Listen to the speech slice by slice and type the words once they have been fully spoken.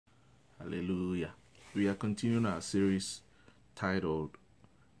Hallelujah. We are continuing our series titled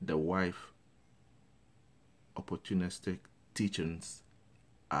The Wife, Opportunistic Teachings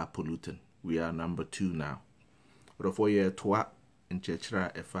Are Polluting. We are number 2 now. Before you twa in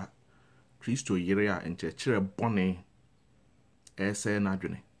chechra efa Christo yerea in chechra bone ese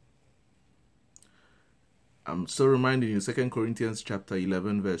nadwene. I'm still reminding you 2 Corinthians chapter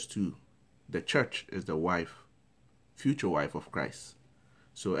 11 verse 2. The church is the wife, future wife of Christ.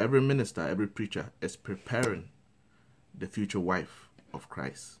 So every minister, every preacher is preparing the future wife of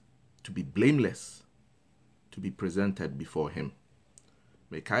Christ to be blameless, to be presented before him.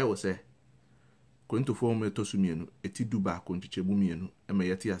 Mekai will say, going to form a tosumienu, eti duba konchichebumienu, eme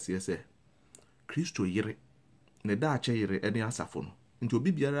yeti asiyese. Christo yere, ne da ache yere eni asafono. Nti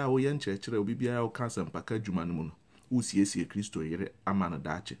obi biara wo ye nkyerɛkyerɛ obi biara wo kansa mpaka adwuma no mu no wo siesie Kristo yere ama no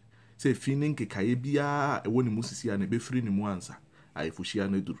daakye sɛ fi ne nkekaye biara ɛwɔ ne mu sisi a ne bɛfiri ne mu ansa ayefuhyia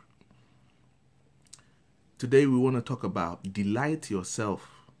no duru. Today we want to talk about delight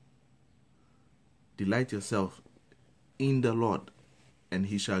yourself in the Lord, and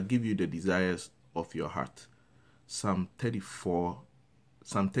he shall give you the desires of your heart. Psalm 37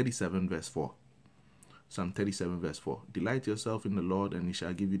 verse 4. Psalm 37 verse 4. Delight yourself in the Lord, and he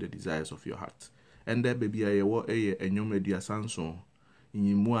shall give you the desires of your heart. And there baby ayewo eye enyom adia sanson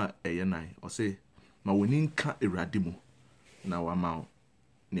nyimu a eye nan. O say ma woni nka Awurade mu na wa ma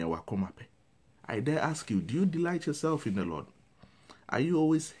ne wa komape. I dare ask you, do you delight yourself in the Lord? Are you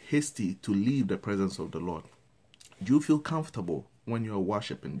always hasty to leave the presence of the Lord? Do you feel comfortable when you are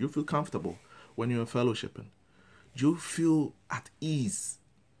worshiping? Do you feel comfortable when you are fellowshipping? Do you feel at ease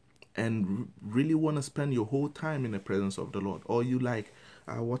and really want to spend your whole time in the presence of the Lord? Or you like,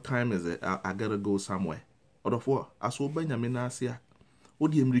 what time is it? I gotta go somewhere. Or of what? As well, Benjamin Asia.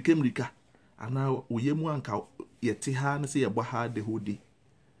 Odi Mrika. And now we anka yetiha na say yabaha de hodi.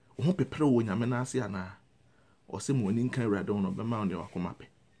 Won pepere wo nyame na Asia na. Or say mo ni nkan rado no be ma on wa komape.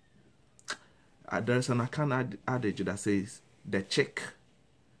 There's an Akan adage that says the chick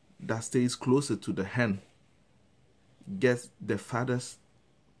that stays closer to the hen gets the fattest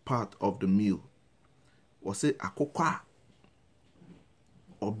part of the meal. Or say akokwa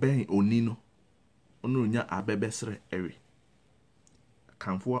obey onino onunya abebesre eri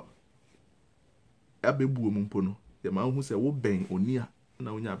kanfo abebu omumpono the man who say wo ben onia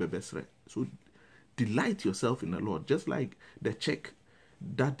na onya abebesre. So delight yourself in the Lord, just like the chick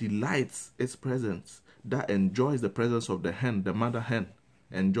that delights its presence, that enjoys the presence of the hen, the mother hen,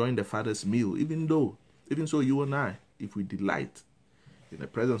 enjoying the father's meal. Even so you and I, if we delight in the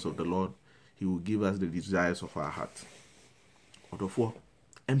presence of the Lord, he will give us the desires of our heart.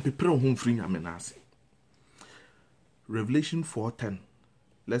 Revelation 4:10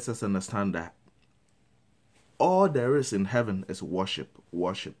 lets us understand that all there is in heaven is worship,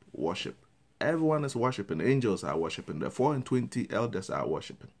 worship, worship. Everyone is worshiping. Angels are worshiping. The 4 and 20 elders are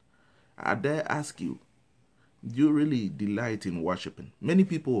worshiping. I dare ask you, do you really delight in worshiping? Many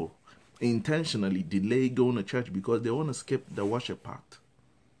people intentionally delay going to church because they want to skip the worship part.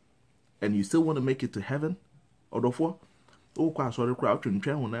 And you still want to make it to heaven? Or therefore,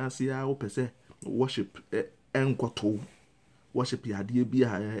 worship worship yadie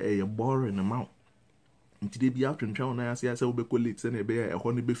bia e boring amount. Ntide bia twentwa na ase ase obekole se na be e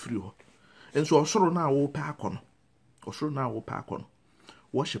ho ne be free ho. Enso osoro na wo pa akono. Osoro na wo pa akono.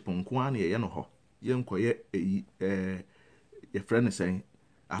 Worship nko an ye no ho. Ye nkoye ye friend saying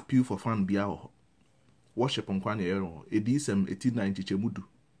appeal for fun bia ho. Worship nko an ye no. Edisem 89 chichemudu.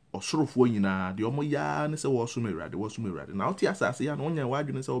 Osorofo nyina de omo ya ne se wo so merade na oti asase ya na onya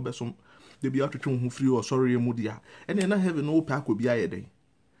wadwene se wo besom de bia twetwe ho free osoro ye mu dia ene na heaven no pa akobia ye den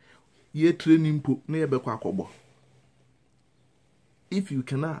ye training po na ye bekọ akobo. If you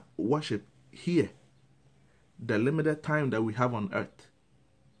cannot worship here, the limited time that we have on earth,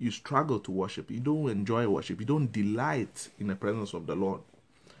 you struggle to worship, you don't enjoy worship, you don't delight in the presence of the Lord,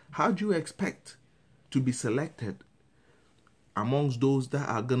 how do you expect to be selected amongst those that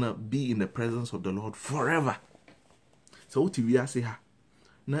are gonna be in the presence of the Lord forever? So what we say ha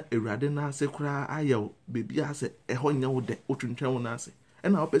na Awurade na se kura ayew bebi ase eho nya wo de otwentwa wo na ase e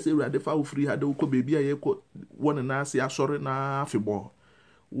na opese Awurade fa wo free hade wo ko bebi aye ko won na ase asore na afebo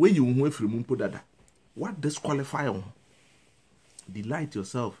we you hu afiri mu mpo dada. What disqualify you? Delight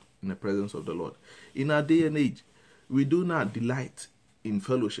yourself in the presence of the Lord. In our day and age, we do not delight in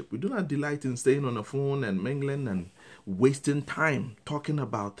fellowship. We do not delight in staying on the phone and mingling and wasting time talking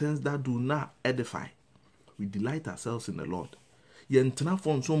about things that do not edify. We delight ourselves in the Lord. Yentena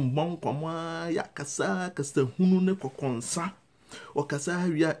fon so mbon kwama ya kasa hunu ne kokonsa o kasa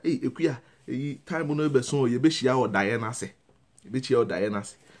wia ekuya time no be so ye be hia o daye na se be hia o daye na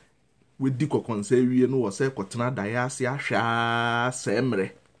se we di kokonse wie no wo se kotena dayase ahwa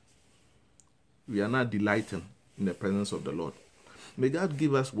semre. We are not delighting in the presence of the Lord. May God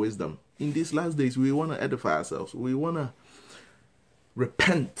give us wisdom. In these last days, we want to edify ourselves. We want to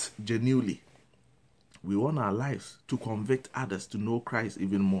repent genuinely. We want our lives to convict others to know Christ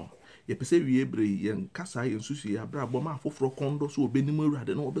even more. Yepese wie bre yen kasa yen susu ya bra boma afoforo kondo so obenimu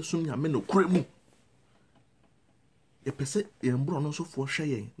awurade na obesum nyame no koremu. Yepese yen bro no so fo hwe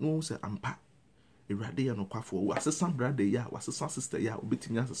yen no se ampa awurade ya no kwafo wo asesa brother ya wasesa sister ya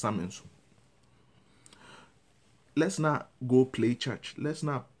obetimi asesa menso. Let's not go play church. Let's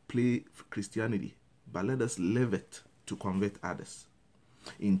not play Christianity, but let us live it to convert others.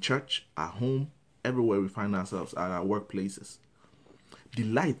 In church, at home, everywhere we find ourselves, at our workplaces.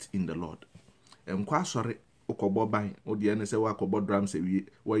 Delight in the Lord. Kwa sorry, okobo ban, odi ene se wa kobo drums e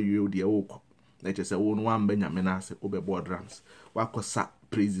wa yue odi e woko. Na che se wo no amba nyame na ase obebo drums. Wa kosa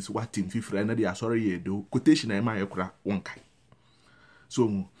praises wa team fifra na dia sorry ye do. Quotation e ma ye kura wonkai.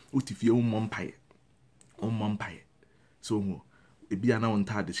 So utifie wo mompae. Omompae. So ebia na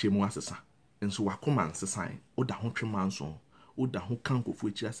wonta de shemu asesa. Enso wakoma nsesan. Oda ho twema nso. Oda ho kankofu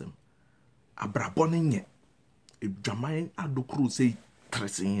echi asem. Abrabɔ ne nye. Edwaman adokru sei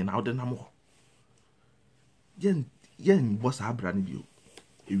tresin na ode namo. Yen boss abra ne bio.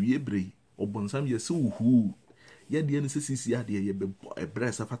 Ewie brei obonsam ye se uhu. Ye de ne sesisi ade ye be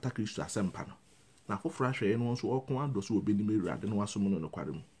ebre sa fata Kristo asempa no. Na foforo ahwe no nso okon ado so obenim ewurade no wasom no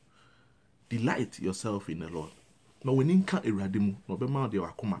kware mu. Delight yourself in the Lord. Ma woni nka ewurade mu no be ma de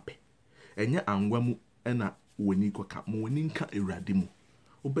wakoma pe. Enye angwa mu na woni koka ma woni nka ewurade mu.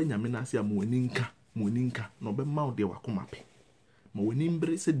 Obanyame na ase am woni nka no be ma de wakoma pe. Ma woni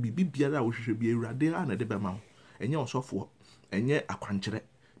mbre se bibi biara a wo hwehwe bi ewurade a na de be ma wo. Enye osofo, enye akwankyere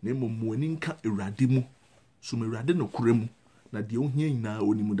na emom woni nka ewurade mu. So me ewurade no kura mu na de ohia nyina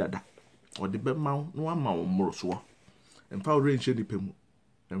oni mu dada. O de be ma wo no ama wo mmoro so. Emfa wo renhye dipa mu.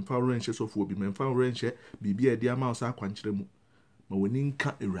 Emfa wo renhye sofo obi, emfa wo renhye bibi a de ama wo sa akwankyere mu. Ma woni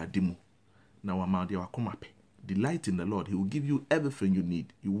nka ewurade mu na wa ma de wakoma pe. Delight in the Lord. He will give you everything you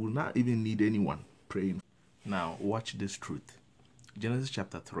need. You will not even need anyone praying. Now, watch this truth. Genesis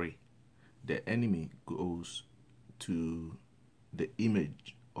chapter 3. The enemy goes to the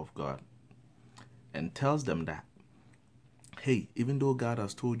image of God and tells them that, hey, even though God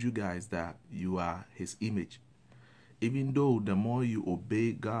has told you guys that you are his image, even though the more you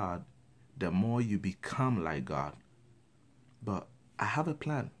obey God, the more you become like God, but I have a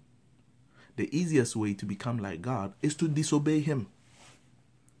plan. The easiest way to become like God is to disobey him.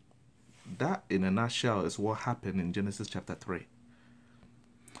 That, in a nutshell, is what happened in Genesis chapter 3.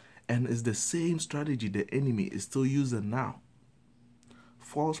 And it's the same strategy the enemy is still using now.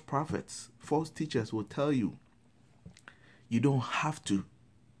 False prophets, false teachers will tell you, you don't have to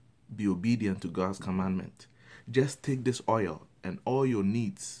be obedient to God's commandment. Just take this oil and all your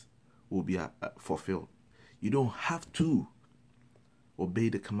needs will be fulfilled. You don't have to obey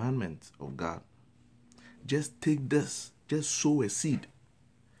the commandments of God. Just take this. Just sow a seed.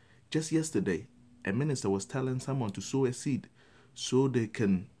 Just yesterday, a minister was telling someone to sow a seed so they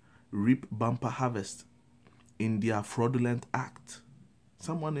can reap bumper harvest in their fraudulent act.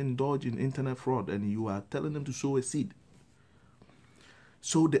 Someone indulged in internet fraud and you are telling them to sow a seed.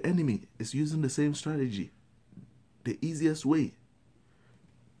 So the enemy is using the same strategy. The easiest way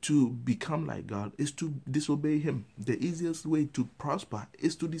to become like God is to disobey him. The easiest way to prosper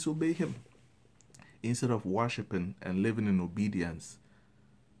is to disobey him. Instead of worshiping and living in obedience,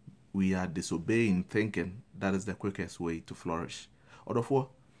 we are disobeying, thinking that is the quickest way to flourish. Therefore,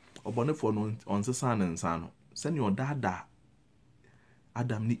 obonefo no onsesa ne nsa no, send your dada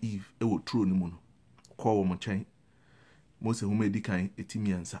Adam ni Eve ewo tro ni mu no. Call wo chen. Mose huma edikan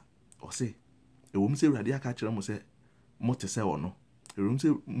etimi ansa. O se, ewo mse Awurade aka kire mo se mo te se ono. Ewo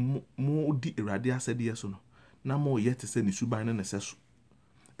mse mo di Awurade asede yeso no. Na mo ye te se ni suban ne seso.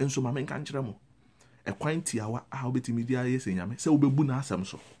 Enso ma men kan kire mo. Ekwan tiawa a obetimi di aye se nyame se obebu na asem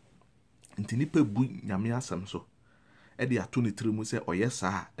so. Nti nipa bu nyame asem so. E de ato ne tire mu se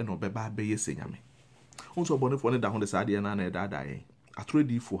oyesa e no beba abeye se nyame. Onso obonefo ne da ho de sa de na na e da da yen.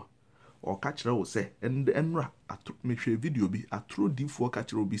 Atrodifo o ka kire wo se enra mehwe video bi atrodifo ka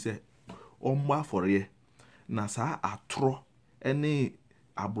kire obi se ommo afore na sa atro ene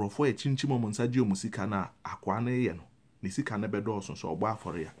abrofo e chinchimo mo nsa je musika na akwa na ye no ne sika na bedo so ogbo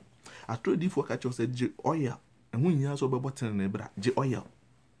afore ya atrodifo ka kire se je oil ehun nya so beboten na bra je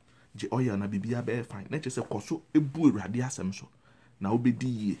oil na bibia be fine na kire se koso ebu Awurade asem so na obedi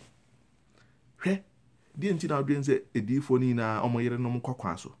yie hwe die nti na odwen se edifo ni na omoyere no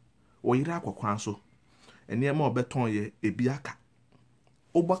mkokwan so oyire akokwan so ene ma obeton ye ebi aka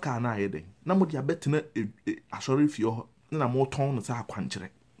Obaka na yeden. Na mo dia betena asori fie ho na mo ton no sa akwankyere.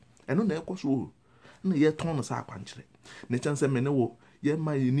 Eno na ekoso na ye ton no sa akwankyere. Ne chance me ne wo ye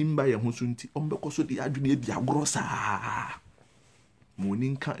ma ye nimba ye ho so nti ombekoso de adwene edi agoro saa. Mo ni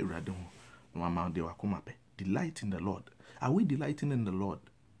nka Awurade ho. No amount de wakoma pe. Delight in the Lord. Are we delighting in the Lord?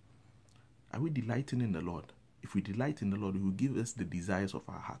 Are we delighting in the Lord? If we delight in the Lord, He will give us the desires of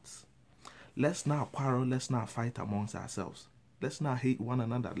our hearts. Let's not quarrel. Let's not fight amongst ourselves. Let's not hate one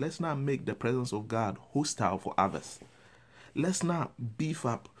another. Let's not make the presence of God hostile for others. Let's not beef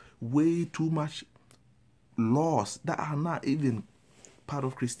up way too much laws that are not even part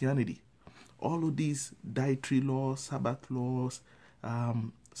of Christianity. All of these dietary laws, Sabbath laws,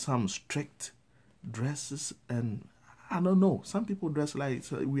 some strict dresses, and I don't know. Some people dress like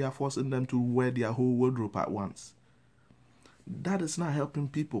we are forcing them to wear their whole wardrobe at once. That is not helping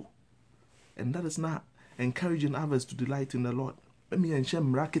people. And that is not encouraging others to delight in the Lord. Let me ensure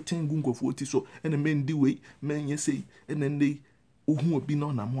marketing gungo 40 so and the men do way, men ye say, and then they who be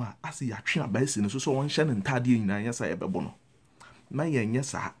no na more as ya tria basin so one shan and taddy in yes I ebono. My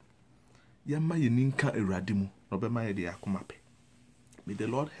yes, Yama ninka eradimu, no be my idea kumape. May the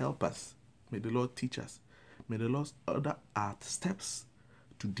Lord help us. May the Lord teach us. May the Lord order our steps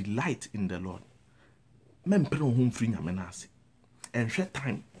to delight in the Lord. Men pray home free nyamenasi. And share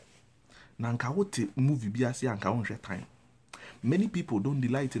time. Nanka wote movie biasi anka won share time. Many people don't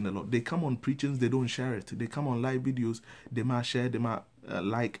delight in the Lord. They come on preachings, they don't share it. They come on live videos, they might share, they might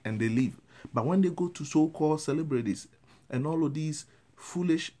like, and they leave. But when they go to so-called celebrities and all of these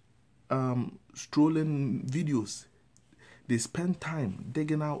foolish strolling videos, they spend time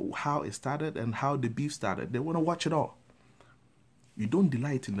digging out how it started and how the beef started. They want to watch it all. You don't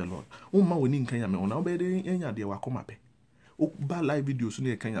delight in the Lord. Ba live videos so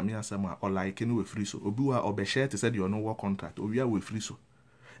na kan yame asema or like no we free so obi wa obehye te said you no work contract obi a we free so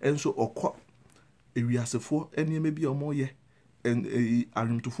enso okọ ewiasefo enema bi omo ye en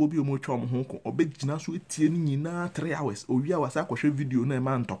arumtofo bi omo twa omo ho ko obegina so etie ni nyina 3 hours owi a wasa akohwe video na e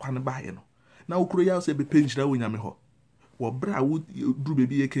ma ntokwa ne baaye no na okuro ya so be penjira wo nyame ho wo bra wo duru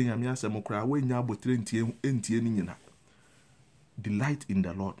bebi ye kan yame asema kura wo nya abotre entie ni nyina. Delight in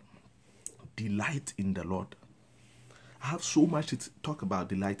the Lord. Delight in the Lord. I have so much to talk about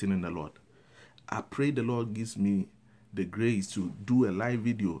delighting in the Lord. I pray the Lord gives me the grace to do a live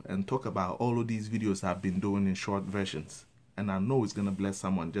video and talk about all of these videos I've been doing in short versions. And I know it's going to bless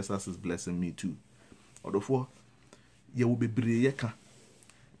someone just as it's blessing me too. Therefore, you will be breyeka.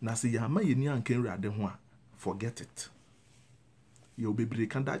 Na se yama yeni anke rade ho a, forget it. You will be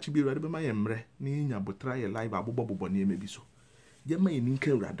breyeka da chi bi rade be ma yemre ni nya botra ye live abobobo ne emebi so. Yama yeni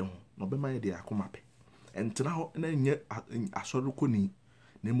anke rade ho, no be ma ye de akomape. And now, na asoro koni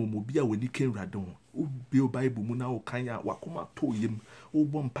na momobi a woni ken radon o bi o bible mu na o kan ya wakoma to yem o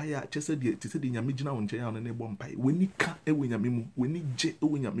bom paya chese de tese de nyame gina won chen ya na bom paya woni ka e wo nyame mu woni je e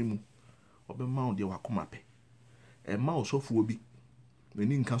wo nyame mu obema o de wakoma pe e ma osofo obi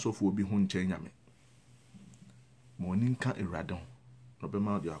woni nka sofo obi ho nchen nyame mo ni nka eradon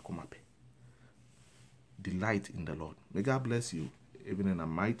obema o de wakoma pe. Delight in the Lord. May God bless you even in the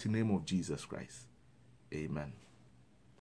mighty name of Jesus Christ. Amen.